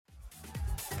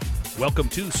Welcome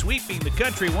to Sweeping the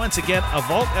Country, once again, a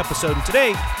Vault episode. And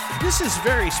today, this is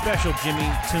very special, Jimmy,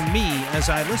 to me, as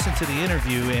I listened to the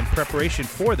interview in preparation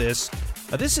for this.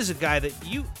 This is a guy that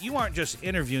you aren't just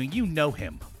interviewing, you know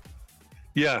him.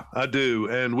 Yeah, I do.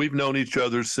 And we've known each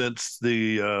other since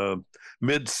the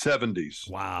mid-'70s.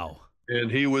 Wow. And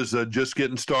he was just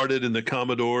getting started in the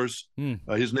Commodores.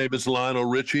 His name is Lionel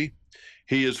Richie.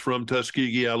 He is from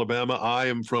Tuskegee, Alabama. I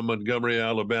am from Montgomery,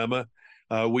 Alabama.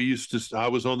 I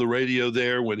was on the radio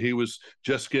there when he was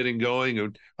just getting going.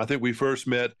 And I think we first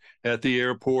met at the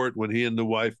airport when he and the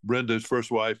wife, Brenda, his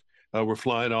first wife, were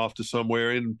flying off to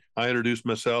somewhere. And I introduced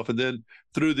myself. And then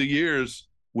through the years,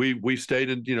 we stayed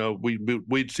in,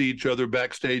 we'd see each other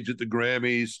backstage at the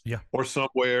Grammys or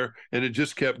somewhere. And it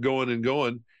just kept going and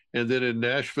going. And then in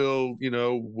Nashville,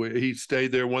 he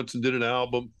stayed there once and did an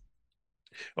album.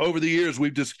 Over the years,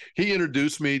 he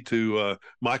introduced me to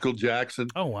Michael Jackson.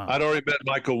 Oh, wow. I'd already met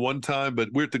Michael one time,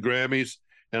 but we're at the Grammys,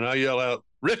 and I yell out,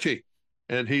 "Richie!"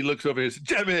 And he looks over and he says,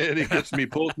 "Jimmy!" And he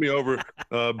pulls me over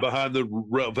behind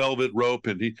the velvet rope,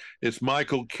 and it's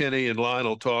Michael, Kenny, and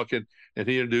Lionel talking, and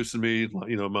he introduced me,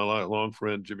 my long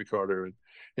friend, Jimmy Carter.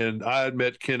 And I had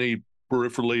met Kenny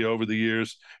peripherally over the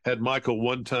years, had Michael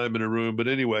one time in a room, but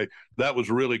anyway, that was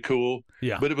really cool.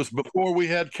 Yeah. But it was before we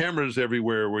had cameras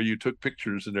everywhere where you took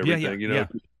pictures and everything.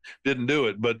 Didn't do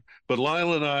it. But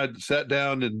Lionel and I sat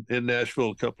down in Nashville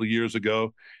a couple of years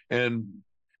ago, and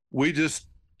we just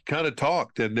kind of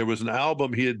talked. And there was an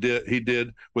album he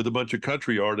did with a bunch of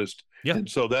country artists, and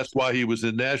so that's why he was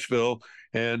in Nashville.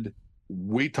 And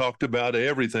we talked about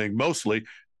everything, mostly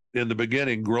in the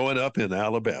beginning, growing up in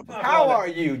Alabama. How are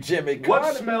you, Jimmy?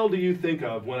 What smell do you think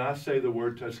of when I say the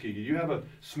word Tuskegee? You have a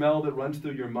smell that runs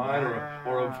through your mind,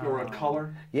 or a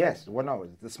color? Yes. Well, no,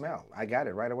 it's the smell. I got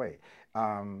it right away.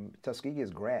 Tuskegee is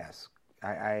grass.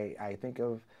 I think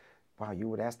of, wow, you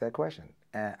would ask that question.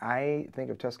 And I think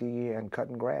of Tuskegee and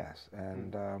cutting grass.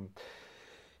 And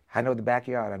I know the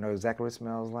backyard. I know exactly what it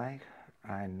smells like.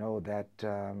 I know that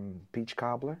peach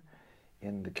cobbler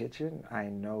in the kitchen. I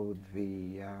know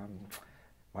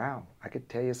wow, I could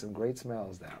tell you some great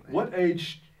smells down there. What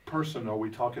age person are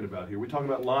we talking about here? We talking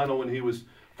about Lionel when he was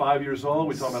 5 years old?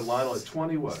 We talking about Lionel at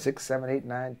 20, what? 6, 7, 8,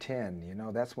 9,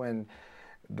 10. That's when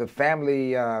the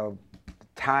family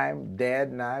time, Dad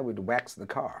and I would wax the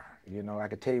car. I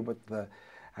could tell you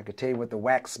what the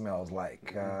wax smells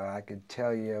like. I could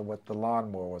tell you what the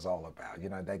lawnmower was all about.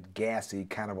 That gassy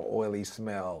kind of oily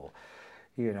smell.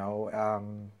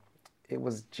 It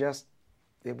was just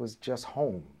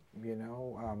home,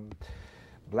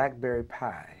 blackberry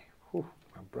pie. Whew,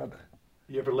 my brother.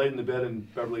 You ever laid in the bed in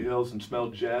Beverly Hills and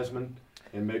smelled jasmine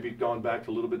and maybe gone back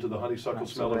a little bit to the honeysuckle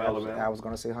smell of Alabama? I was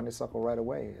going to say honeysuckle right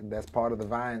away. That's part of the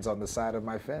vines on the side of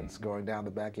my fence going down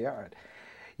the backyard.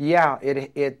 Yeah,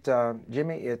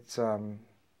 Jimmy,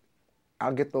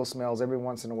 I'll get those smells every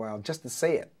once in a while just to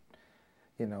say it.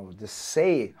 Just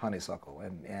say honeysuckle,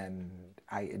 and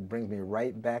it brings me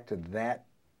right back to that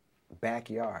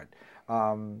backyard.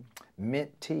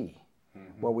 Mint tea.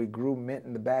 Well, we grew mint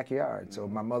in the backyard, so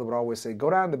my mother would always say,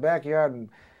 "Go down to the backyard and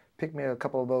pick me a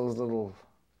couple of those little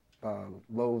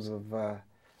loaves of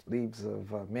leaves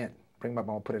of mint. Bring them up,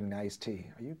 I'll put it in the iced tea."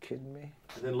 Are you kidding me?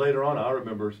 And then later on, I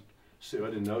remember, Sue, I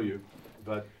didn't know you,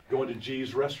 but going to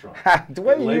G's restaurant.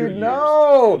 What do you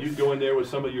know? You'd go in there with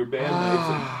some of your bandmates,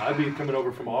 and I'd be coming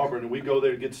over from Auburn, and we'd go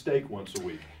there to get steak once a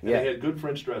week. And they had good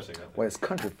French dressing, I think. Well, it's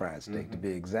country fried steak, to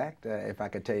be exact, if I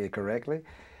could tell you correctly.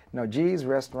 No, G's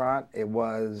restaurant, it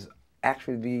was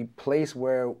actually the place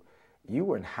where you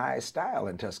were in high style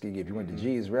in Tuskegee. If you went to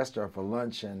G's restaurant for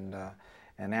lunch and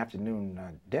afternoon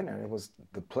dinner, it was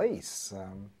the place.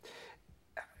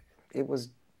 It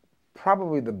was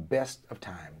probably the best of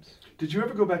times. Did you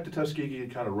ever go back to Tuskegee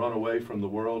and kind of run away from the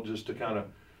world just to kind of,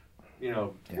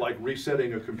 like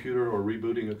resetting a computer or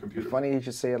rebooting a computer? Funny you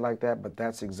should say it like that, but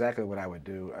that's exactly what I would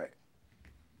do.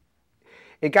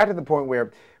 It got to the point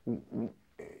where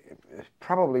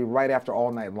probably right after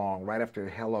All Night Long, right after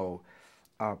Hello,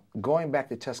 going back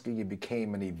to Tuskegee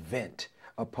became an event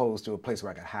opposed to a place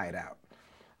where I could hide out.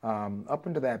 Up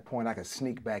until that point, I could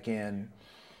sneak back in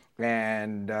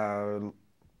and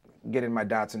get in my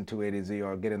Datsun 280Z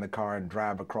or get in the car and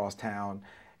drive across town.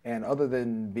 And other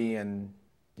than being,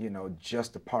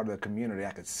 just a part of the community,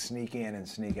 I could sneak in and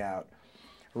sneak out.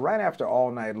 Right after All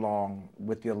Night Long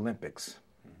with the Olympics,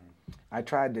 I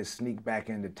tried to sneak back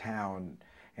into town.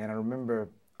 And I remember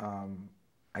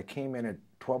I came in at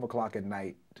 12 o'clock at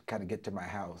night to kind of get to my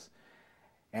house.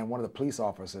 And one of the police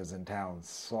officers in town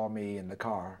saw me in the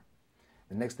car.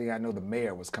 The next thing I know, the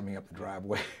mayor was coming up the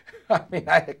driveway. I mean,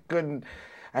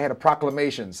 I had a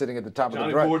proclamation sitting at the top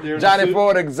Johnny of the Ford there in the Johnny suit.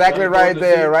 Ford, exactly Johnny Ford right in the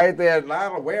there, suit. right there.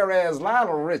 Lionel, whereas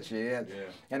Lionel Richie, and, Yeah.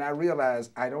 and I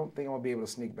realized I don't think I'm gonna be able to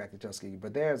sneak back to Tuskegee.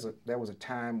 But there was a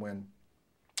time when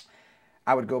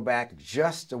I would go back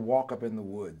just to walk up in the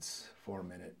woods for a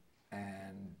minute,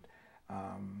 and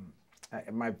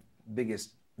my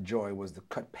biggest joy was to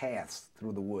cut paths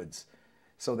through the woods,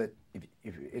 so that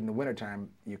if in the wintertime,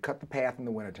 you cut the path in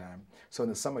the wintertime, so in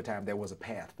the summertime there was a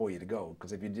path for you to go.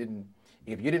 Because if you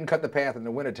didn't cut the path in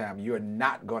the wintertime, you're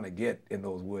not going to get in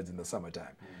those woods in the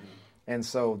summertime. Mm-hmm. And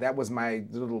so that was my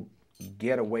little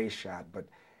getaway shot. But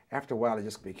after a while, it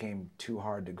just became too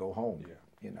hard to go home. Yeah.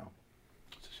 You know,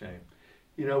 It's a shame.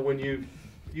 You know, when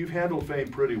you've handled fame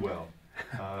pretty well.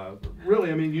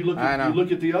 Really, I mean, you look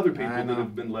at the other people that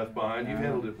have been left behind. You've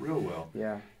handled it real well.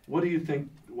 Yeah. What do you think?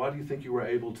 Why do you think you were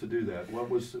able to do that?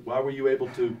 Why were you able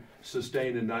to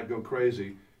sustain and not go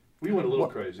crazy? We went a little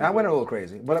crazy. I went a little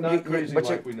crazy, but not crazy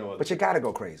like we know. But you got to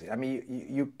go crazy. I mean,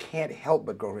 you can't help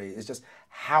but go crazy. It's just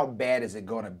how bad is it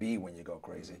going to be when you go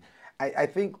crazy? I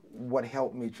think what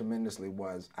helped me tremendously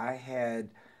was I had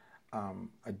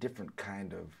a different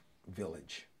kind of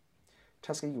village.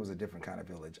 Tuskegee was a different kind of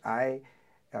village.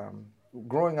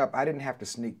 Growing up, I didn't have to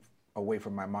sneak away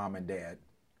from my mom and dad.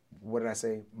 What did I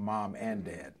say? Mom and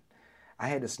dad. I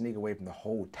had to sneak away from the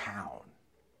whole town.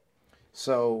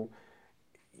 So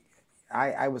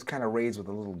I was kind of raised with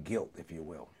a little guilt, if you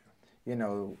will. You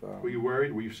know. Were you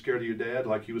worried? Were you scared of your dad,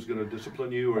 like he was going to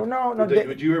discipline you? Or no.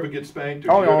 Would you ever get spanked?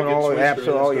 Or Oh, did you ever get no, switched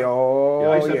absolutely.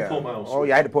 I used to have to pull my own switch. Oh,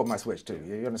 yeah, I had to pull my switch, too.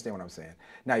 You understand what I'm saying?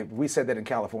 Now, if we said that in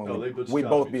California, we'd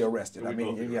both be arrested. I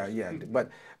mean, yeah.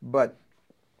 But,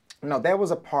 no, there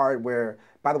was a part where,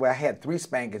 by the way, I had 3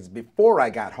 spankings before I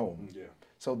got home. Yeah.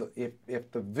 So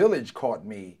if the village caught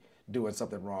me doing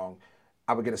something wrong,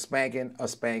 I would get a spanking,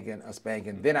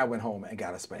 then I went home and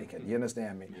got a spanking. You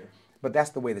understand me? Yeah. But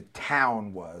that's the way the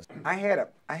town was. I had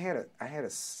a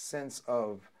sense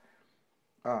of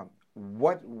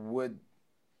what would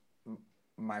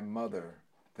my mother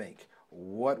think?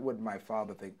 What would my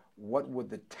father think? What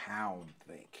would the town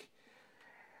think?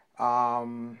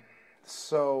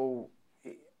 So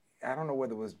I don't know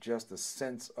whether it was just a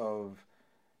sense of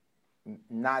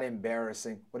not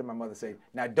embarrassing. What did my mother say?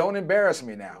 Now, don't embarrass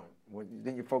me now.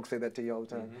 Didn't your folks say that to you all the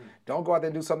time? Mm-hmm. Don't go out there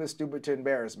and do something stupid to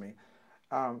embarrass me.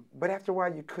 But after a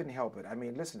while, you couldn't help it. I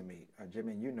mean, listen to me,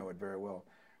 Jimmy, you know it very well.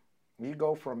 You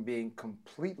go from being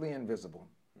completely invisible.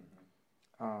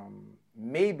 Mm-hmm.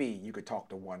 Maybe you could talk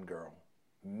to one girl.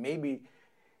 Maybe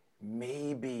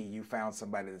you found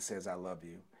somebody that says, I love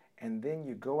you. And then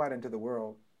you go out into the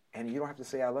world and you don't have to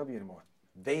say, I love you anymore.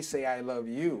 They say, I love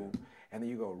you. And then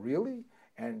you go, really?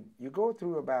 And you go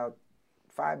through about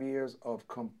 5 years of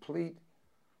complete,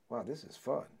 wow, this is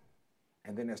fun.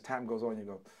 And then as time goes on, you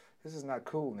go, this is not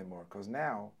cool anymore, because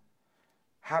now,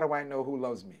 how do I know who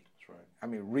loves me? That's right. I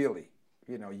mean, really.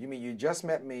 You know, you mean you just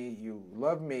met me, you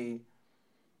love me,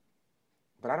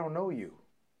 but I don't know you.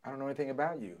 I don't know anything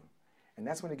about you. And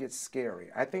that's when it gets scary.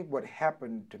 I think what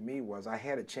happened to me was I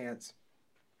had a chance,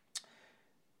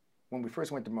 when we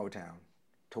first went to Motown,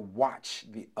 to watch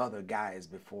the other guys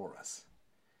before us.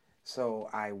 So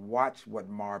I watched what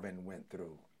Marvin went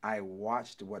through. I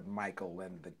watched what Michael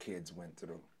and the kids went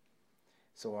through.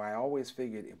 So I always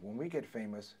figured when we get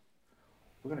famous,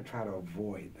 we're going to try to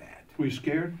avoid that. Were you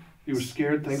scared? You were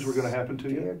scared things were going to happen to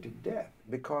you? Scared to death.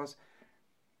 Because,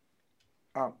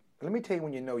 let me tell you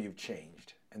when you know you've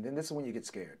changed. And then this is when you get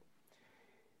scared.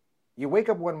 You wake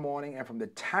up one morning, and from the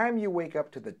time you wake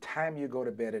up to the time you go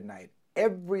to bed at night,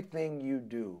 everything you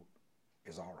do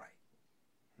is all right.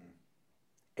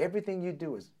 Everything you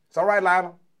do is, it's all right,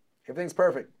 Lionel. Everything's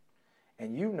perfect.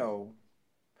 And you know,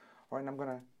 all right, I'm going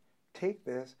to take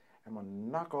this, I'm going to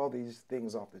knock all these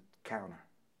things off the counter.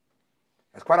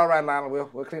 That's quite all right, Lionel.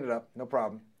 We'll clean it up. No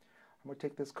problem. I'm going to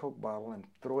take this Coke bottle and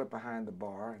throw it behind the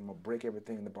bar, and I'm going to break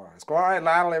everything in the bar. It's all right,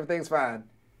 Lionel. Everything's fine.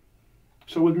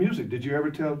 So with music, did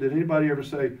anybody ever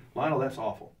say, Lionel, that's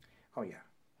awful? Oh, yeah.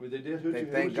 Well, they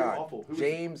did? Thank God.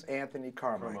 James Anthony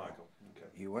Carmichael. Okay.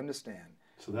 You understand.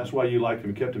 So that's why you liked him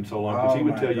and kept him so long, because he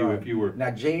would tell you if you were... Now,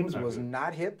 James was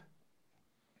not hip.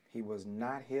 He was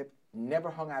not hip. Never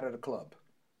hung out at a club.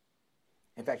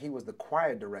 In fact, he was the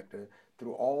choir director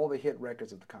through all the hit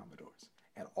records of the Commodores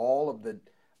and all of the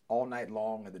All Night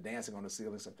Long and the Dancing on the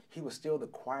Ceiling stuff. He was still the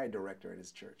choir director at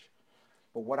his church.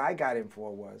 But what I got him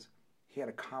for was he had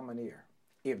a common ear.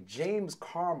 If James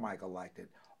Carmichael liked it,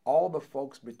 all the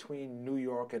folks between New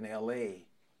York and L.A.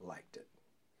 liked it.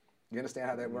 You understand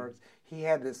how that works? He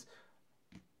had this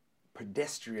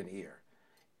pedestrian ear.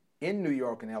 In New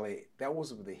York and L.A., that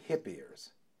was the hip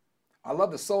ears. I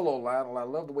love the solo, Lionel. I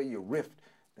love the way you riffed.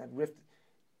 That riff,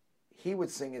 he would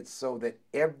sing it so that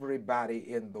everybody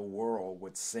in the world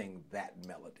would sing that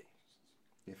melody.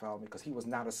 You follow me? Because he was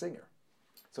not a singer.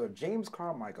 So if James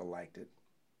Carmichael liked it,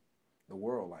 the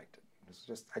world liked it. It's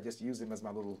just, I just use him as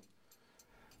my little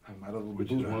Which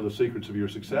Buddha. is one of the secrets of your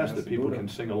success, that people can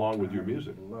sing along with your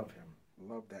music. I love him.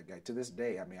 Love that guy. To this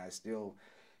day, I mean, I still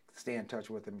stay in touch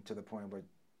with him to the point where,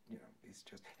 you know, he's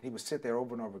just, he would sit there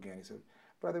over and over again. He said,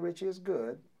 Brother Richie is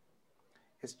good.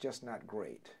 It's just not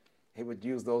great. He would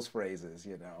use those phrases,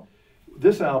 you know.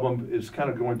 This album is kind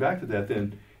of going back to that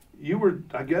then. You were,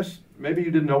 I guess, maybe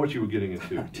you didn't know what you were getting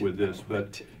into with this,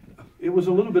 but it was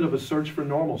a little bit of a search for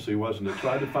normalcy, wasn't it?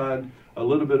 Trying to find a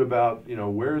little bit about, you know,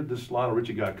 where did this Lionel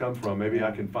Richie guy come from? Maybe I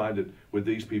can find it with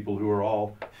these people who are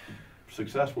all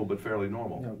successful but fairly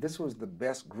normal. You know, this was the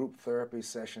best group therapy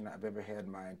session I've ever had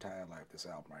in my entire life, this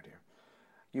album right here.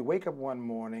 You wake up one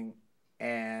morning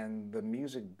and the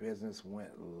music business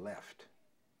went left.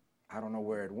 I don't know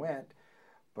where it went,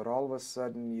 but all of a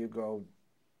sudden you go,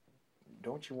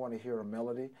 don't you want to hear a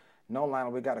melody? No,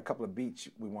 Lionel, we got a couple of beats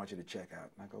we want you to check out.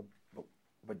 And I go,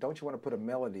 but don't you want to put a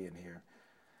melody in here?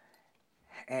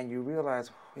 And you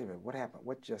realize, wait a minute, what happened?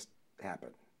 What just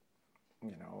happened?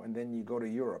 You know, and then you go to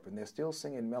Europe, and they're still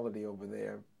singing melody over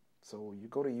there. So you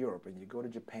go to Europe, and you go to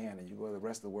Japan, and you go to the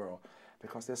rest of the world,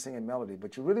 because they're singing melody.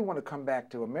 But you really want to come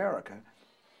back to America,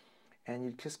 and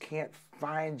you just can't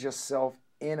find yourself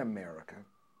in America.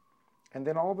 And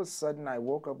then all of a sudden, I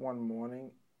woke up one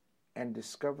morning and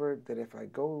discovered that if I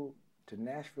go to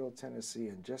Nashville, Tennessee,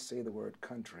 and just say the word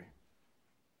country,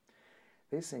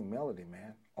 they sing melody,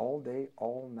 man, all day,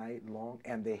 all night long.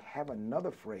 And they have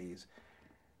another phrase: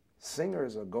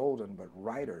 singers are golden, but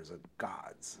writers are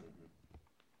gods.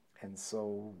 And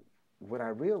so when I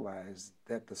realized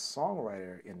that the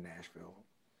songwriter in Nashville,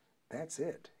 that's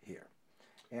it here.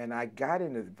 And I got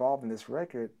involved in this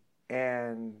record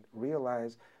and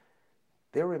realized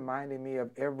they're reminding me of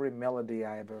every melody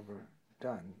I've ever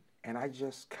done. And I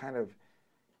just kind of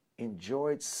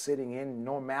enjoyed sitting in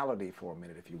normality for a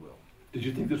minute, if you will. Did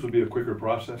you think this would be a quicker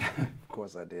process? Of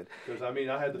course I did. Because, I mean,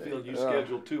 I had the feeling you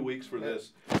scheduled 2 weeks for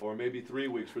this, or maybe 3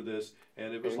 weeks for this,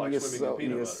 and it was like swimming in peanut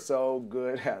butter. You're so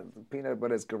good. Peanut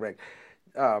butter is correct.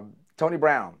 Tony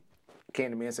Brown came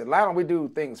to me and said, Lionel, we do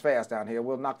things fast down here.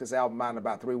 We'll knock this album out in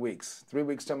about 3 weeks. 3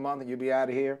 weeks to a month, and you'll be out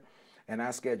of here. And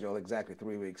I schedule exactly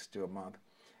 3 weeks to a month,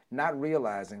 not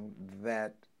realizing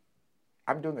that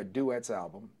I'm doing a duets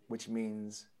album, which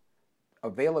means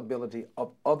availability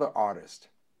of other artists.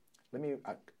 Let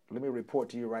me report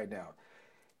to you right now.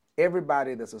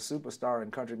 Everybody that's a superstar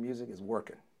in country music is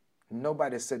working.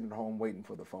 Nobody's sitting at home waiting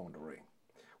for the phone to ring,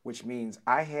 which means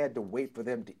I had to wait for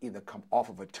them to either come off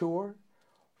of a tour,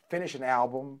 finish an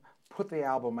album, put the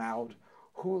album out.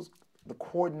 Who's the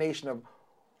coordination of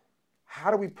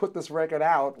how do we put this record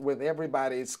out with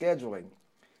everybody's scheduling?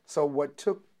 So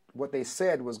what they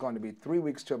said was going to be 3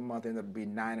 weeks to a month, ended up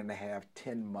being 9.5,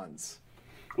 10 months.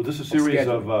 Well, this is a series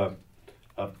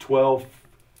of 12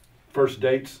 first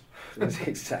dates. That's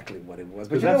exactly what it was.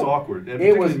 Because that's awkward. And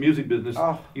particularly in the music business,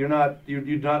 you're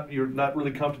not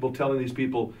really comfortable telling these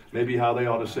people maybe how they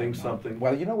ought to sing something.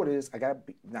 Well, you know what it is?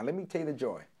 Now let me tell you the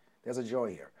joy. There's a joy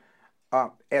here.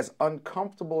 As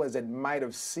uncomfortable as it might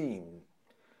have seemed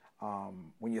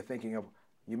when you're thinking of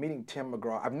you're meeting Tim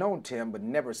McGraw. I've known Tim, but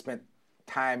never spent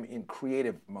time in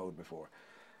creative mode before.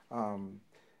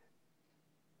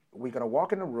 We're gonna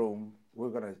walk in the room. We're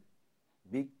gonna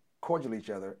be cordial to each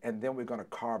other, and then we're going to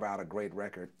carve out a great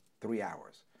record, 3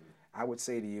 hours. I would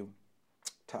say to you,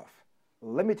 tough.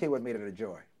 Let me tell you what made it a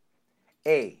joy.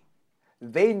 A,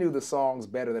 they knew the songs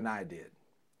better than I did.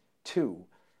 2,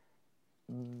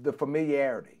 the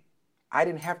familiarity. I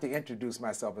didn't have to introduce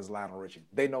myself as Lionel Richie.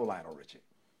 They know Lionel Richie.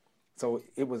 So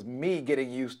it was me getting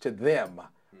used to them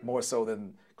more so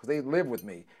than, because they live with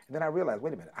me. And then I realized,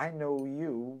 wait a minute, I know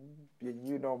you,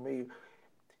 you know me.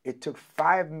 It took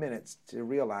 5 minutes to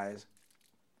realize,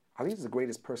 are these the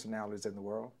greatest personalities in the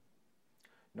world?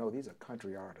 No, these are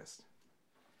country artists.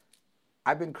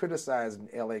 I've been criticized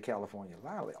in LA, California.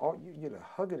 Lionel, you're the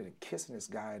hugging and kissing this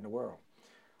guy in the world.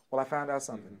 Well, I found out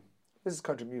something. This is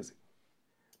country music.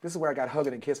 This is where I got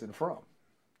hugging and kissing from.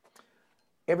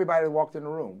 Everybody that walked in the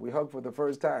room, we hugged for the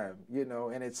first time, you know,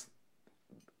 and it's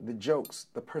the jokes,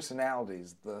 the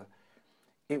personalities,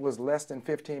 it was less than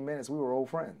 15 minutes. We were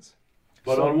old friends.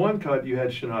 But on one cut, you had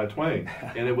Shania Twain,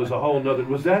 and it was a whole nother.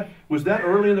 Was that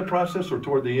early in the process, or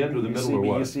toward the end, or the middle, or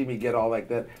what? You see me get all like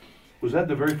that. Was that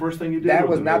the very first thing you did? That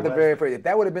was not the very first. If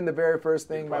that would have been the very first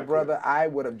thing, my brother, I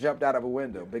would have jumped out of a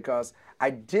window, because I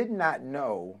did not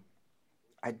know.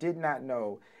 I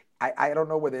don't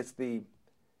know whether it's the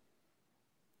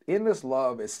Endless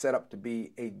Love is set up to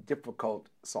be a difficult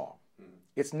song.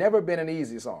 It's never been an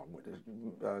easy song.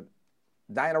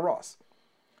 Diana Ross.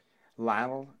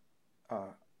 Lionel,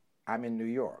 I'm in New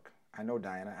York. I know,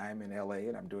 Diana, I'm in LA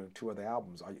and I'm doing 2 other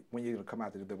albums. When are you going to come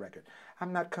out to do the record?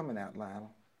 I'm not coming out,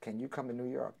 Lionel. Can you come to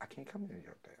New York? I can't come to New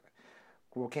York, Diana.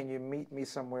 Well, can you meet me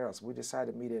somewhere else? We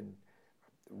decided to meet in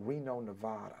Reno,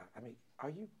 Nevada. I mean, are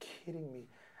you kidding me?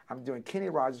 I'm doing Kenny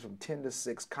Rogers from 10 to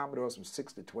 6, Commodores from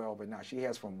 6 to 12, and now she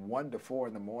has from 1 to 4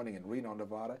 in the morning in Reno,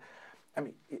 Nevada. I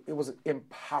mean, it was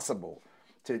impossible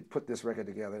to put this record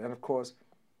together. And of course,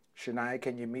 Shania,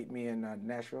 can you meet me in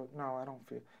Nashville? No, I don't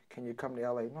feel. Can you come to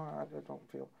LA? No, I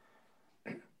don't feel.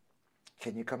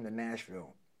 Can you come to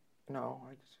Nashville? No,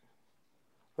 I just.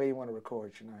 Where do you want to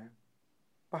record, Shania?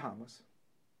 Bahamas.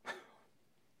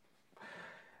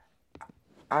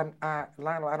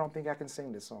 Lionel, I don't think I can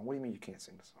sing this song. What do you mean you can't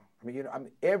sing this song? I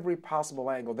mean, every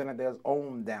possible angle. Then there's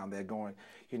Ohm down there going,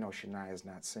 Shania's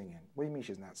not singing. What do you mean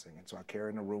she's not singing? So I carry her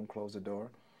in the room, close the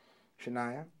door.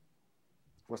 Shania,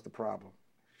 what's the problem?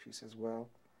 She says, well,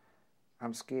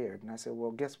 I'm scared. And I said,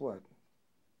 well, guess what?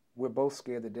 We're both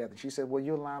scared to death. And she said, well,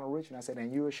 you're Lionel Richie. And I said,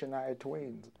 and you're Shania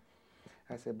Twain.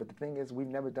 I said, but the thing is, we've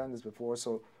never done this before,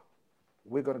 so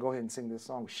we're going to go ahead and sing this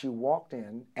song. She walked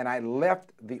in, and I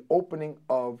left the opening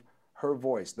of her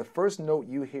voice. The first note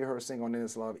you hear her sing on In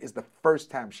This Love is the first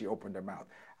time she opened her mouth.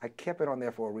 I kept it on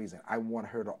there for a reason. I want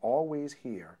her to always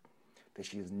hear that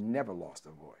she has never lost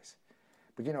her voice.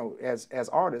 But, as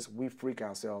artists, we freak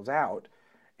ourselves out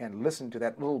and listen to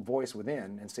that little voice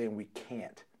within and saying we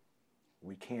can't.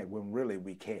 We can't, when really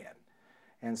we can.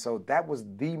 And so that was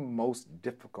the most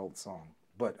difficult song.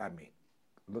 But, I mean,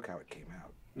 look how it came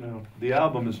out. The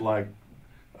album is like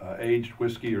aged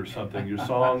whiskey or something. Your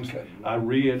songs, I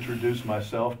reintroduced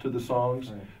myself to the songs.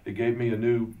 Right. It gave me a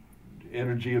new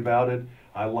energy about it.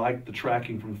 I liked the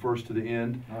tracking from first to the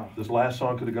end. Oh. This last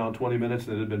song could have gone 20 minutes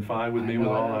and it had been fine with me with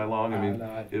All Night Long. I mean,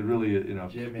 it really,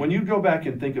 Jimmy. When you go back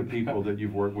and think of people that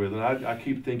you've worked with, and I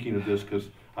keep thinking of this because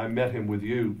I met him with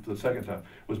you the second time,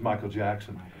 was Michael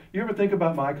Jackson. You ever think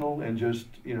about Michael and just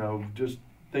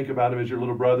think about him as your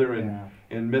little brother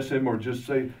and miss him, or just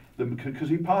say, because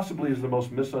he possibly is the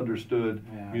most misunderstood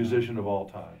musician of all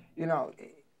time.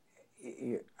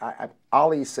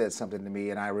 Ali said something to me,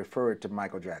 and I referred to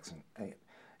Michael Jackson.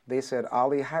 They said,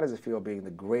 Ali, how does it feel being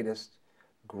the greatest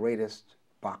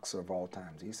boxer of all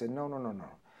time? He said, no.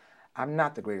 I'm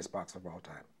not the greatest boxer of all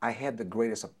time. I had the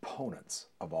greatest opponents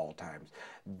of all times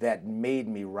that made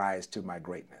me rise to my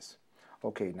greatness.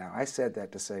 Okay, now I said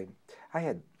that to say, I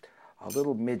had a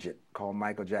little midget called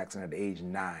Michael Jackson at age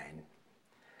 9.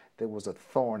 There was a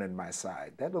thorn in my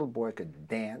side. That little boy could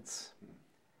dance,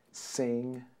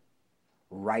 sing,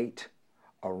 write,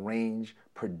 arrange,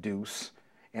 produce,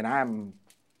 and I'm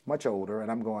much older,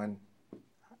 and I'm going,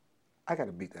 I got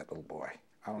to beat that little boy.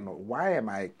 I don't know, why am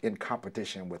I in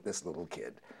competition with this little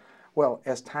kid? Well,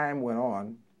 as time went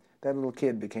on, that little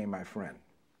kid became my friend.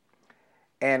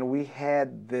 And we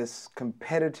had this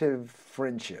competitive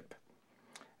friendship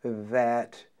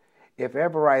that if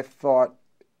ever I thought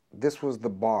this was the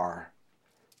bar,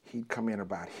 he'd come in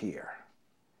about here.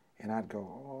 And I'd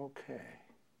go, okay,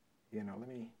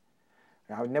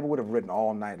 I never would have written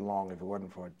All Night Long if it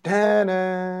wasn't for da-da,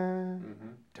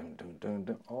 dun, dun, dun,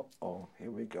 dun, uh-oh,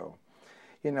 here we go.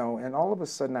 And all of a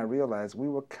sudden I realized we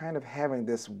were kind of having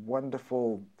this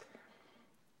wonderful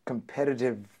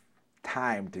competitive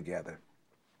time together.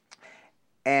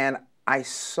 And I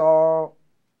saw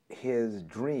his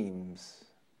dreams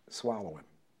swallow him.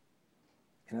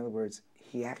 In other words,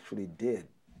 he actually did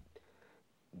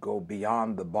go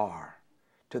beyond the bar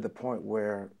to the point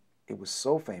where it was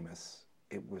so famous,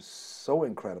 it was so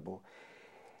incredible,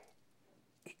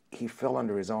 he fell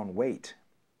under his own weight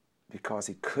because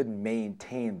he couldn't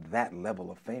maintain that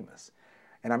level of famous.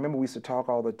 And I remember we used to talk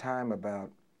all the time about,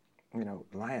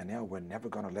 Lionel, we're never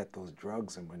going to let those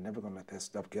drugs and we're never going to let that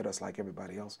stuff get us like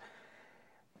everybody else.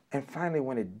 And finally,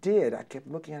 when it did, I kept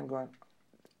looking at him going,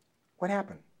 what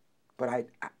happened? But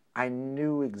I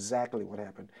knew exactly what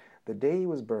happened. The day he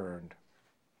was burned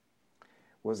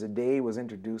was the day he was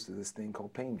introduced to this thing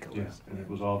called painkillers. Yeah, and it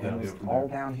was all downhill. All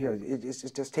downhill. It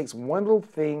just takes one little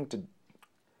thing to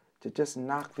just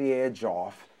knock the edge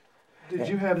off. Did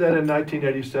you have that in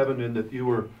 1987, in that you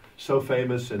were so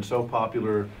famous and so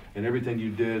popular, and everything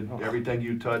you did, everything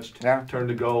you touched turned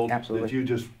to gold? Absolutely. That you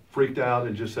just freaked out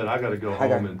and just said, I got to go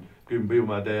home and be with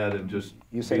my dad and just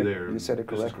be there. You said it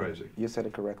correctly. This is crazy. You said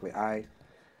it correctly.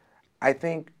 I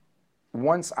think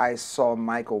once I saw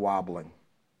Michael wobbling,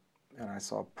 and I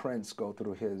saw Prince go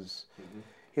through his,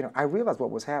 I realized what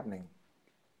was happening.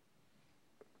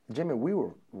 Jimmy, we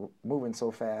were moving so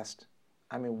fast.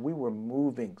 I mean, we were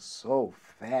moving so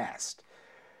fast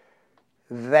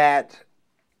that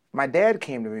my dad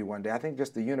came to me one day. I think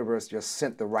just the universe just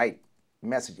sent the right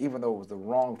message, even though it was the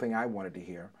wrong thing I wanted to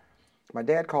hear. My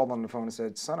dad called on the phone and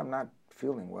said, "Son, I'm not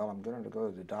feeling well. I'm going to go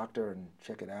to the doctor and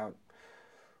check it out.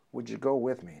 Would you go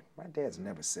with me?" My dad's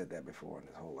never said that before in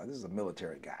his whole life. This is a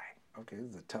military guy. Okay, this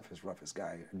is the toughest, roughest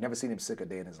guy. I've never seen him sick a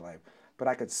day in his life. But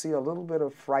I could see a little bit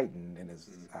of frightened in his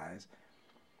eyes.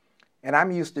 And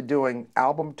I'm used to doing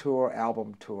album tour,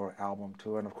 album tour, album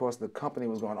tour. And of course, the company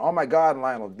was going, "Oh my God,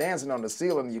 Lionel, dancing on the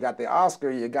ceiling. You got the Oscar.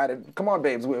 You got it. Come on,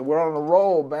 babes. We're on a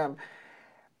roll. Bam,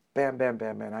 bam, bam,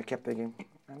 bam, bam." I kept thinking,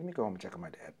 let me go home and check on my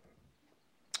dad.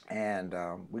 And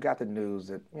we got the news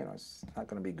that, you know, it's not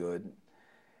going to be good.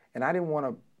 And I didn't want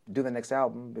to do the next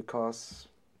album because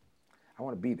I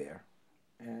want to be there.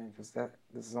 And because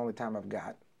this is the only time I've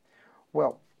got.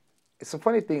 Well, it's a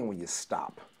funny thing when you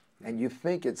stop. And you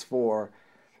think it's for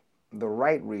the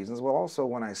right reasons. Well, also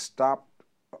when I stopped,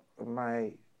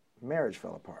 my marriage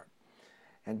fell apart.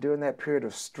 And during that period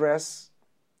of stress,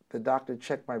 the doctor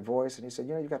checked my voice and he said,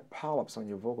 "You know, you've got polyps on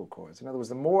your vocal cords." In other words,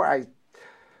 the more I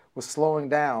was slowing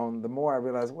down, the more I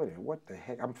realized, wait a minute, what the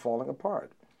heck? I'm falling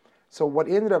apart. So what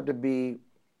ended up to be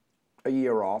a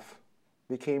year off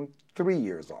became 3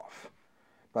 years off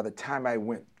by the time I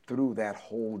went through that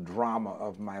whole drama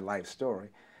of my life story.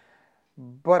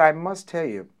 But I must tell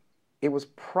you, it was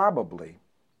probably,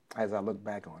 as I look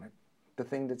back on it, the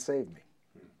thing that saved me.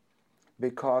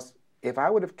 Because if I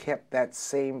would have kept that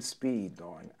same speed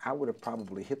going, I would have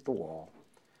probably hit the wall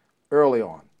early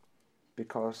on,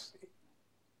 because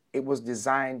it was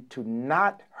designed to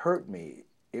not hurt me.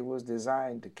 It was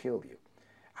designed to kill you.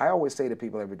 I always say to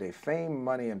people every day, fame,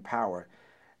 money, and power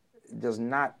does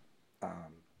not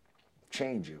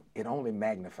change you. It only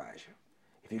magnifies you.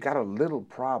 If you got a little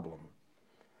problem,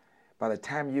 by the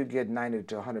time you get $90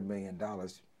 to $100 million,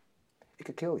 it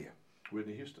could kill you.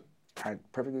 Whitney Houston.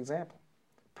 Perfect example.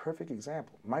 Perfect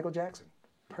example. Michael Jackson.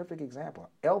 Perfect example.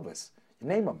 Elvis.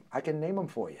 Name them. I can name them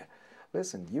for you.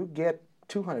 Listen, you get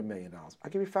 $200 million.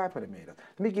 I'll give you $500 million.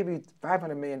 Let me give you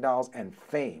 $500 million and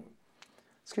fame.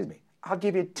 Excuse me. I'll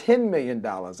give you $10 million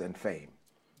and fame.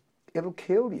 It'll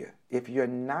kill you if you're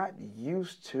not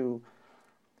used to,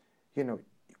 you know,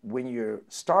 when you're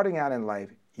starting out in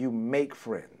life, you make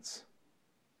friends.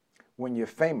 When you're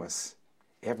famous,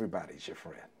 everybody's your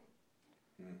friend.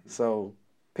 So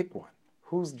pick one.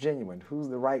 Who's genuine? Who's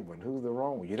the right one? Who's the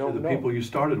wrong one? You don't know. The people you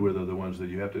started with are the ones that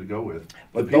you have to go with.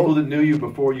 But the people that knew you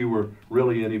before you were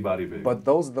really anybody big. But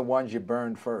those are the ones you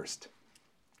burned first.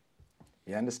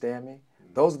 You understand me?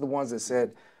 Those are the ones that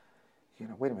said, you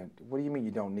know, wait a minute, what do you mean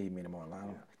you don't need me anymore,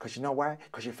 Lionel? Because you know why?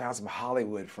 Because you found some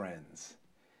Hollywood friends.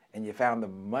 And you found the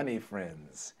money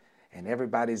friends. And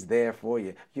everybody's there for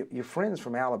you. Your friends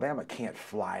from Alabama can't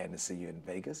fly in to see you in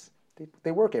Vegas.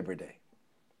 They work every day.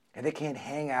 And they can't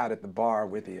hang out at the bar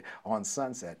with you on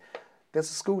Sunset. There's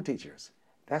the school teachers.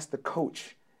 That's the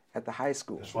coach at the high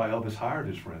school. That's why Elvis hired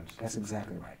his friends. That's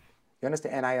exactly right. You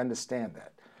understand? And I understand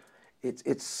that.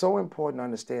 It's so important to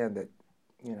understand that,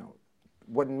 you know,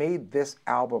 what made this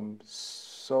album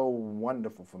so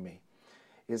wonderful for me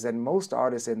is that most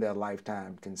artists in their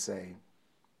lifetime can say,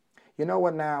 you know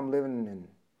what, now I'm living in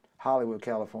Hollywood,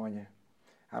 California.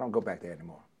 I don't go back there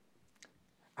anymore.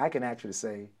 I can actually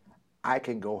say, I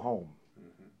can go home.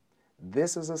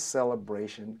 This is a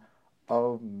celebration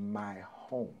of my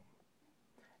home.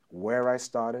 Where I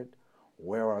started,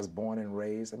 where I was born and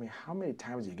raised. I mean, how many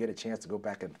times do you get a chance to go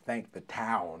back and thank the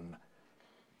town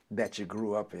that you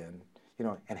grew up in? You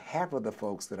know, and half of the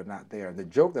folks that are not there. The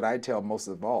joke that I tell most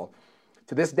of all,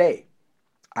 to this day,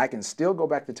 I can still go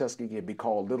back to Tuskegee and be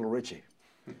called Little Richie.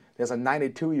 There's a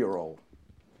 92-year-old,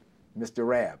 Mr.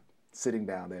 Rabb, sitting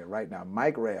down there right now.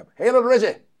 Mike Rabb. Hey, Little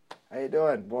Richie. How you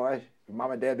doing, boy? Your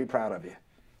mom and dad be proud of you.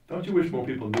 Don't you wish more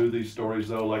people knew these stories,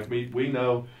 though? Like we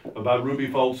know about Ruby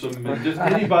Folsom and just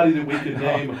anybody that we could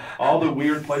name, all the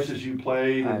weird places you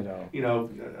played. And, I know. You know,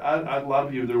 a lot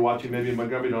of you that are watching maybe in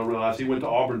Montgomery don't realize he went to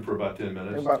Auburn for about 10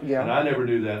 minutes. Yeah. And I never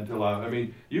knew that until I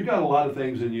mean, you've got a lot of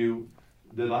things in you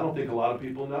that I don't think a lot of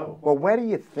people know. Well, where do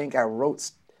you think I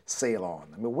wrote Sail On?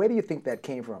 I mean, where do you think that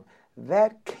came from?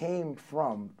 That came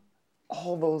from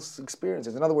all those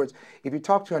experiences. In other words, if you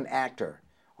talk to an actor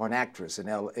or an actress in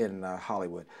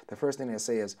Hollywood, the first thing they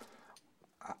say is,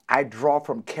 I draw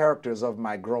from characters of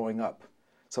my growing up.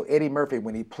 So Eddie Murphy,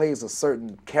 when he plays a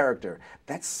certain character,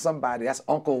 that's somebody, that's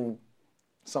Uncle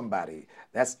somebody.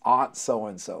 That's Aunt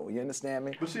so-and-so. You understand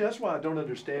me? But see, that's why I don't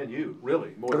understand you,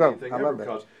 really, more than anything ever, that.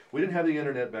 because we didn't have the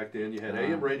internet back then. You had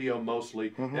AM radio mostly.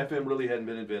 FM really hadn't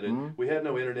been invented. We had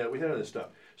no internet. We had all this stuff.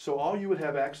 So all you would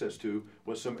have access to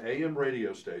was some AM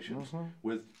radio stations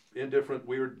with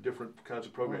weird, different kinds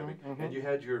of programming. And you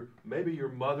had maybe your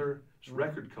mother's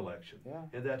record collection.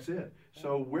 And that's it.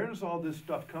 So where does all this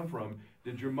stuff come from?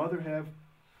 Did your mother have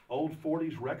old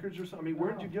 40s records or something? I mean,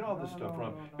 where did you get all this stuff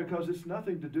from? Because it's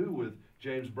nothing to do with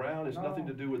James Brown. It's nothing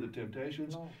to do with the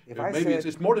Temptations. Maybe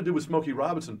it's more to do with Smokey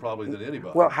Robinson probably than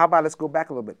anybody. Well, how about let's go back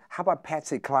a little bit. How about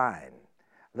Patsy Cline?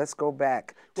 Let's go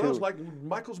back to... Well, it's like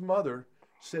Michael's mother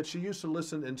said she used to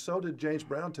listen, and so did James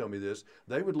Brown tell me this.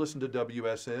 They would listen to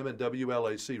WSM and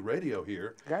WLAC radio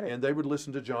here. Got it. And they would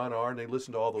listen to John R. and they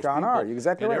listened to all those John people. R., you're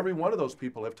exactly right. And every one of those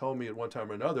people have told me at one time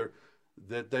or another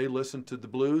that they listened to the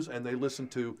blues and they listened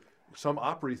to some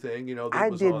Opry thing, that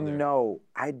was on there.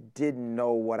 I didn't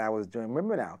know what I was doing.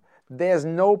 Remember now, there's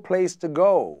no place to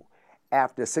go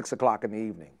after 6 o'clock in the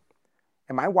evening.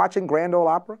 Am I watching Grand Ole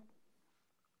Opry?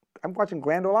 I'm watching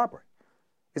Grand Ole Opry.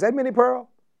 Is that Minnie Pearl?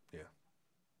 Yeah.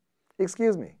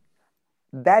 Excuse me.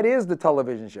 That is the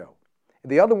television show.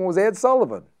 The other one was Ed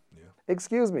Sullivan. Yeah.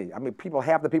 Excuse me. I mean,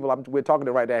 half the people we're talking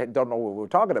to right now don't know what we're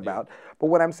talking about. Yeah. But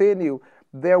what I'm saying to you,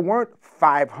 there weren't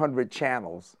 500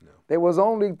 channels. No. There was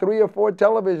only 3 or 4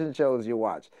 television shows you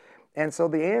watched. And so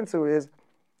the answer is,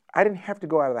 I didn't have to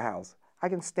go out of the house. I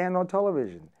can stand on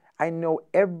television. I know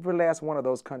every last one of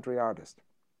those country artists.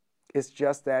 It's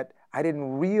just that I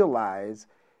didn't realize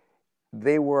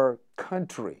they were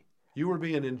country. You were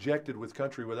being injected with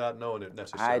country without knowing it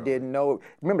necessarily. I didn't know.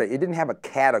 Remember, it didn't have a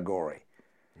category.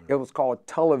 It was called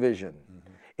television.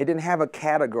 It didn't have a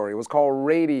category. It was called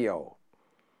radio.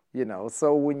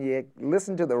 So when you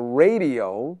listen to the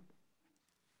radio,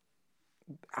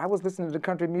 I was listening to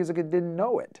country music and didn't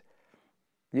know it.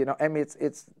 I mean,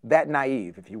 it's that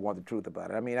naive, if you want the truth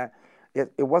about it. I mean,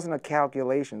 it wasn't a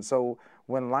calculation. So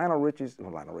when Lionel Richie,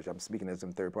 I'm speaking as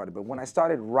in third party, but when I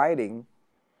started writing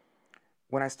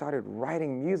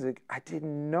music, I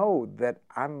didn't know that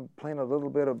I'm playing a little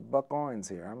bit of Buck Owens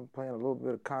here. I'm playing a little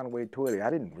bit of Conway Twitty. I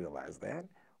didn't realize that.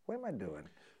 What am I doing?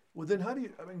 Well, then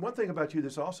one thing about you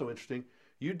that's also interesting,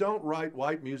 you don't write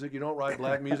white music, you don't write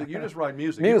black music, you just write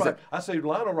music. I say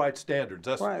Lionel writes standards.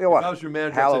 That's, right. If I was your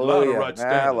manager, I'd say Lionel writes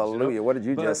standards. Hallelujah. What did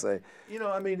you just say?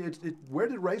 I mean, where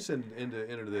did race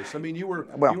enter this? I mean, you were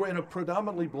in a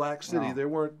predominantly black city. No. There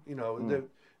weren't,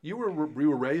 you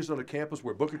were raised on a campus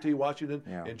where Booker T. Washington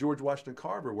and George Washington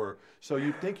Carver were. So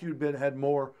you'd think had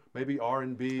more maybe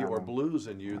R&B or blues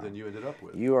in you than you ended up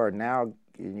with. You are now,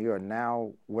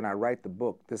 when I write the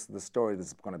book, this is the story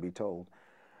that's going to be told.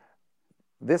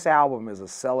 This album is a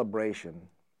celebration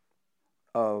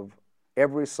of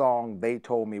every song they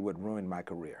told me would ruin my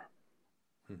career.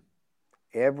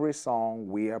 Every song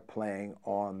we are playing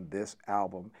on this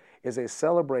album is a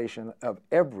celebration of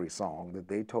every song that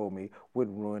they told me would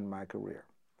ruin my career.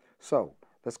 So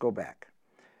let's go back.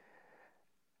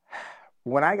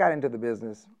 When I got into the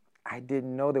business, I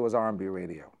didn't know there was R&B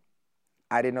radio.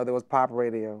 I didn't know there was pop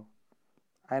radio.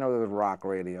 I know there was rock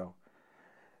radio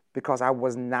because I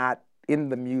was not in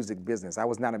the music business. I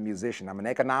was not a musician. I'm an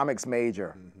economics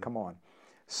major. Come on.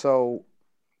 So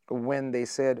when they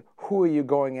said, who are you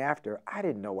going after? I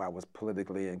didn't know I was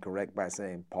politically incorrect by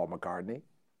saying Paul McCartney.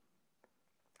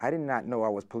 I did not know I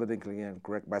was politically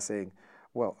incorrect by saying,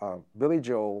 well, Billy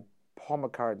Joel, Paul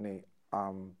McCartney,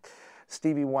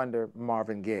 Stevie Wonder,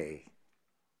 Marvin Gaye.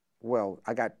 Well,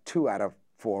 I got 2 out of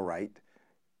 4 right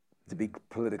to be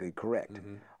politically correct.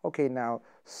 Okay, now,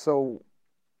 so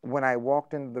when I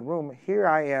walked into the room, here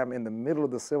I am in the middle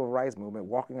of the civil rights movement,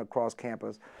 walking across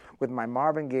campus with my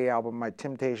Marvin Gaye album, my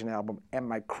Temptation album, and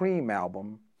my Cream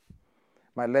album,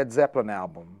 my Led Zeppelin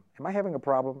album. Am I having a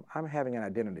problem? I'm having an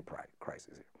identity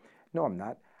crisis here. No, I'm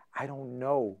not. I don't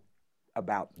know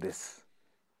about this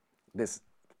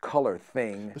color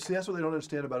thing. But see, that's what they don't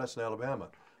understand about us in Alabama.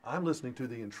 I'm listening to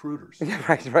the Intruders.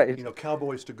 Right.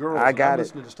 Cowboys to Girls. I'm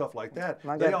listening to stuff like that.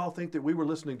 They all think that we were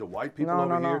listening to white people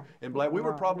over here and black. We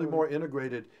were probably more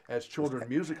integrated as children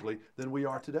musically than we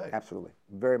are today. Absolutely,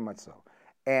 very much so.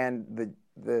 And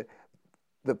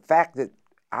the fact that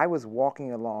I was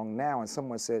walking along now and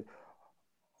someone said,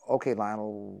 "Okay,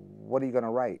 Lionel, what are you going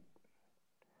to write?"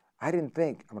 I didn't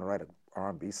think I'm going to write an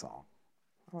R&B song.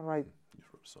 I'm going to write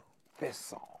this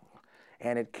song,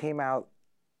 and it came out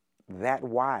that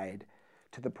wide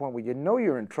to the point where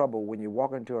you're in trouble when you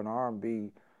walk into an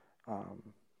R&B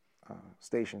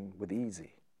station with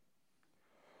Easy.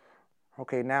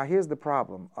 Okay, now here's the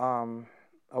problem.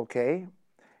 Okay,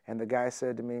 and the guy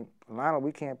said to me, Lionel,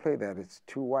 we can't play that. It's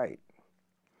too white.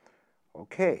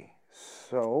 Okay,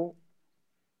 so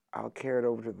I'll carry it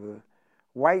over to the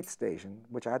white station,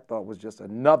 which I thought was just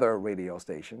another radio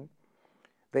station.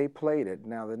 They played it.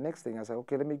 Now, the next thing I said,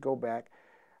 okay, let me go back.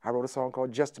 I wrote a song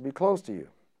called Just to Be Close to You.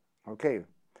 Okay,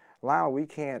 Lionel, we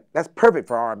can't, that's perfect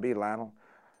for R&B, Lionel.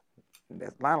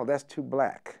 Lionel, that's too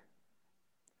black.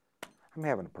 I'm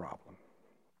having a problem.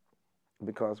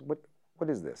 Because what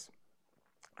is this?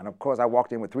 And of course, I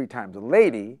walked in with 3 Times a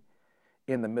Lady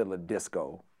in the middle of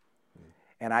disco.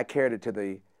 And I carried it to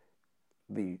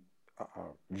the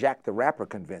Jack the Rapper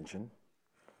convention.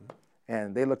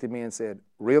 And they looked at me and said,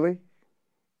 really?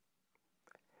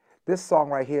 This song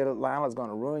right here, Lionel, is going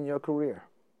to ruin your career.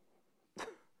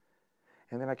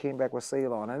 And then I came back with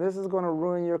Sail On. And this is going to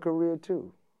ruin your career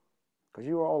too. Because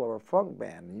you all are a funk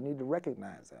band. And you need to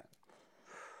recognize that.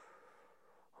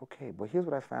 Okay, but here's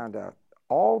what I found out.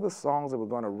 All the songs that were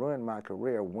going to ruin my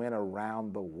career went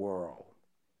around the world.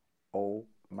 Oh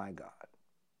my God.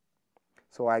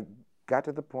 So I got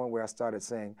to the point where I started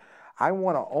saying, I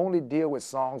want to only deal with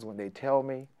songs when they tell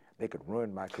me they could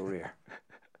ruin my career.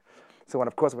 So when,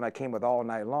 of course, when I came with All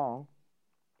Night Long,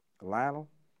 Lionel,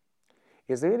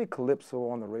 is there any calypso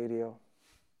on the radio?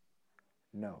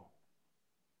 No.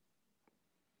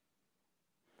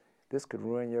 This could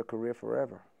ruin your career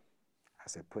forever. I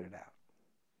said, put it out.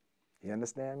 You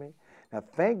understand me? Now,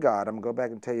 thank God, I'm going to go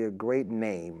back and tell you a great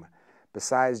name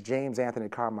besides James Anthony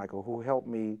Carmichael, who helped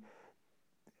me.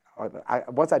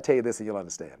 Once I tell you this, you'll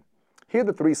understand. Here are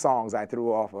the 3 songs I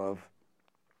threw off of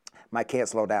my Can't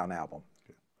Slow Down album.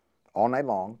 All Night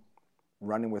Long,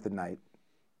 Running with the Night,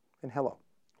 and Hello.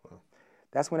 Wow.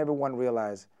 That's when everyone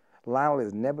realized Lionel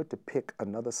is never to pick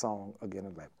another song again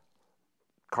in life.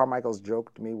 Carmichael's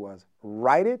joke to me was,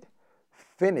 write it,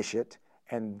 finish it,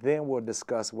 and then we'll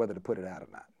discuss whether to put it out or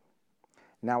not.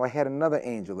 Now, I had another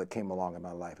angel that came along in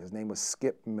my life. His name was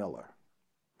Skip Miller.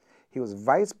 He was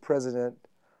vice president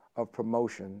of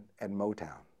promotion at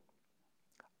Motown,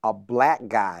 a black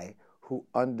guy who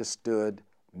understood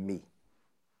me.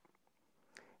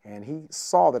 And he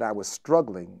saw that I was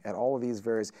struggling at all of these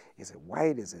various, is it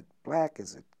white, is it black,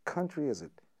 is it country, is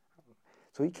it?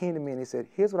 So he came to me and he said,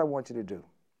 here's what I want you to do.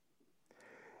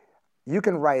 You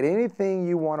can write anything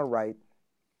you want to write,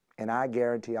 and I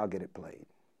guarantee I'll get it played.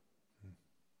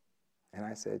 And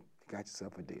I said, you got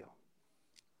yourself a deal.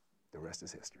 The rest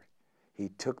is history. He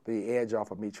took the edge off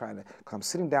of me trying to, because I'm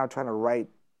sitting down trying to write,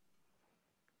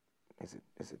 is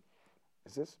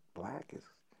this black?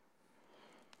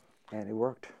 And it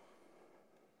worked.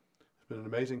 It's been an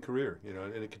amazing career, you know,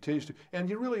 and it continues to. And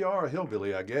you really are a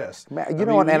hillbilly, I guess. Man, you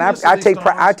know, and I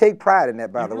take pride in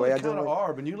that, by the way. You really kind of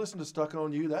are. When you listen to Stuck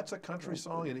on You, that's a country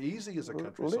song, and Easy is a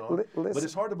country song. But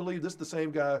it's hard to believe this is the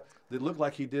same guy that looked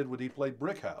like he did when he played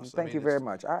Brick House. Thank you very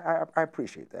much. I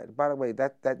appreciate that. By the way,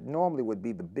 that normally would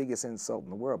be the biggest insult in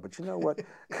the world. But you know what?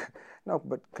 No,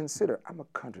 but consider, I'm a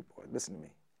country boy. Listen to me.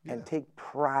 Yeah. And take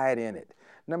pride in it.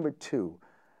 Number 2,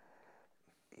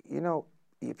 you know,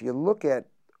 if you look at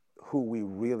who we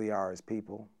really are as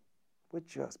people, we're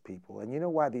just people. And you know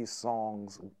why these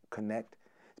songs connect?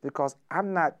 It's because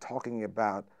I'm not talking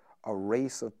about a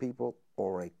race of people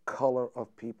or a color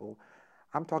of people.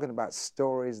 I'm talking about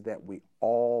stories that we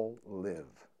all live.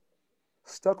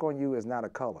 Stuck on You is not a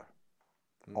color.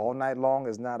 All Night Long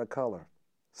is not a color.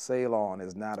 Sail On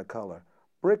is not a color.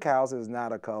 Brick House is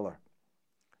not a color.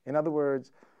 In other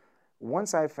words,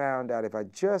 once I found out if I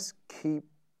just keep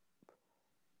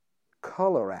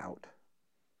color out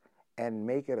and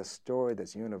make it a story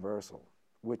that's universal,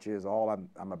 which is all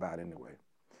I'm about anyway.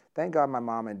 Thank God my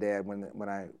mom and dad, when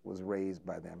I was raised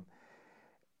by them,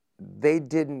 they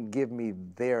didn't give me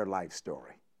their life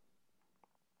story.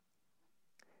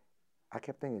 I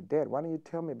kept thinking, Dad, why don't you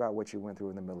tell me about what you went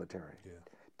through in the military? Yeah.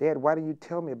 Dad, why don't you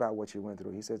tell me about what you went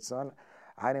through? He said, son,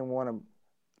 I didn't want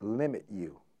to limit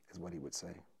you, is what he would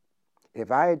say.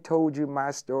 If I had told you my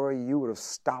story, you would have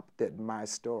stopped at my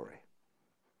story.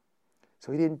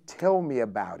 So he didn't tell me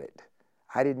about it.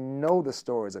 I didn't know the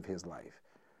stories of his life.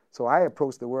 So I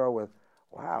approached the world with,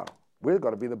 wow, we're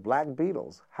going to be the Black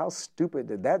Beatles. How stupid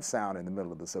did that sound in the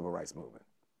middle of the Civil Rights Movement?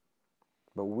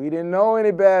 But we didn't know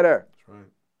any better. That's right.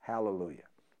 Hallelujah.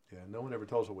 Yeah, no one ever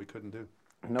told us what we couldn't do.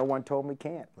 No one told me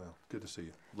can't. Well, good to see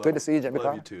you. Good to see you, Jimmy.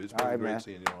 Love you too. It's been great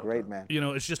seeing you. Great, man. You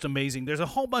know, it's just amazing. There's a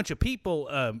whole bunch of people,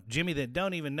 Jimmy, that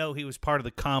don't even know he was part of the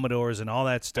Commodores and all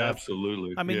that stuff.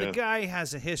 Absolutely. I mean, the guy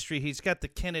has a history. He's got the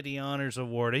Kennedy Honors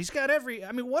Award. He's got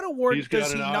what award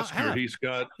does he not have? He's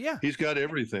got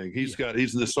everything. He's in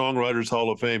the Songwriters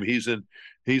Hall of Fame.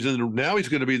 Now he's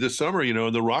going to be this summer, you know,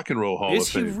 in the Rock and Roll Hall of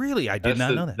Fame. Is he really? I did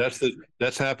not know that.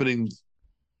 That's happening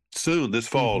soon, this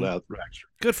fall, out.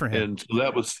 Good for him. And so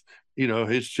that was, you know,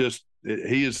 it's just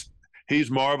he's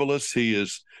marvelous. He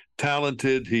is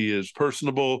talented. He is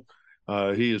personable.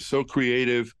 He is so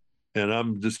creative,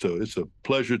 and it's a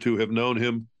pleasure to have known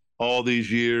him all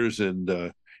these years.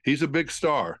 And he's a big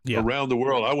star around the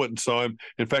world. I went and saw him.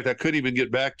 In fact, I couldn't even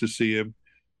get back to see him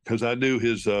because I knew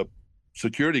his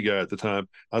security guy at the time.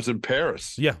 I was in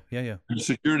Paris. Yeah. And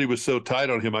security was so tight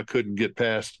on him, I couldn't get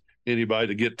past anybody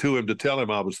to get to him to tell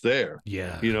him I was there.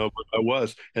 Yeah. But I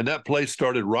was. And that place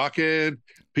started rocking.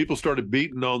 People started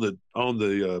beating on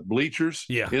the bleachers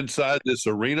inside this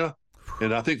arena.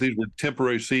 And I think these were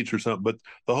temporary seats or something, but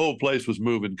the whole place was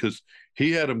moving because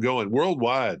he had them going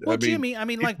worldwide. Well, Jimmy,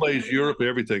 he plays Europe,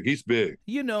 everything. He's big.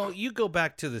 You go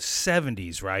back to the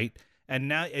 70s, right?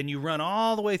 And you run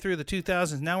all the way through the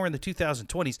 2000s. Now we're in the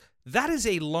 2020s. That is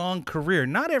a long career.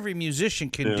 Not every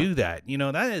musician can do that.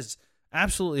 That is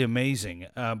absolutely amazing.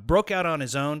 Broke out on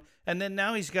his own, and then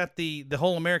now he's got the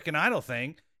whole American Idol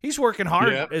thing. He's working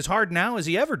hard, as hard now as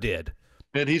he ever did.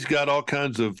 And he's got all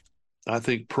kinds of, I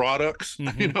think, products,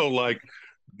 like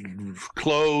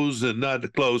clothes, and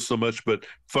not clothes so much, but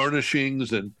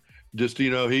furnishings, and just,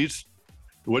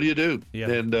 what do you do? Yeah.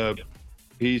 And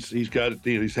he's got,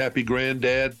 he's happy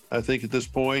granddad, I think, at this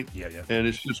point. Yeah. And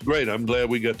it's just great. I'm glad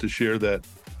we got to share that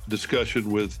discussion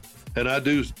with, and I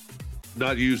do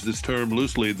not use this term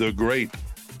loosely, the great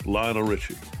Lionel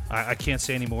Richie. I can't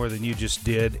say any more than you just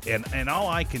did. And all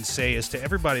I can say is to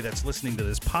everybody that's listening to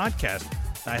this podcast,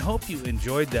 I hope you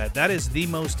enjoyed that. That is the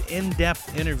most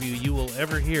in-depth interview you will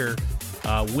ever hear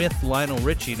with Lionel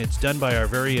Richie, and it's done by our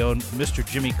very own Mr.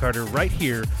 Jimmy Carter right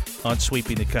here on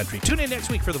Sweeping the Country. Tune in next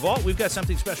week for The Vault. We've got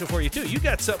something special for you, too. You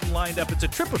got something lined up. It's a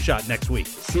triple shot next week.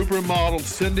 Supermodel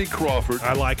Cindy Crawford.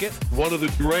 I like it. One of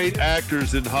the great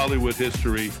actors in Hollywood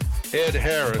history, Ed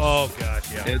Harris. Oh,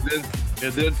 gosh, yeah.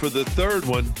 And then for the third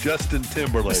one, Justin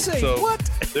Timberlake. What?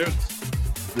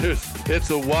 It's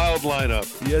a wild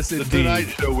lineup. Yes, indeed. The Tonight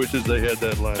Show wishes they had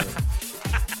that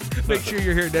lineup. Make sure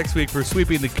you're here next week for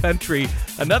Sweeping the Country,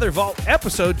 another Vault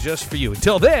episode just for you.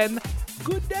 Until then,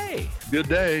 good day. Good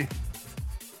day.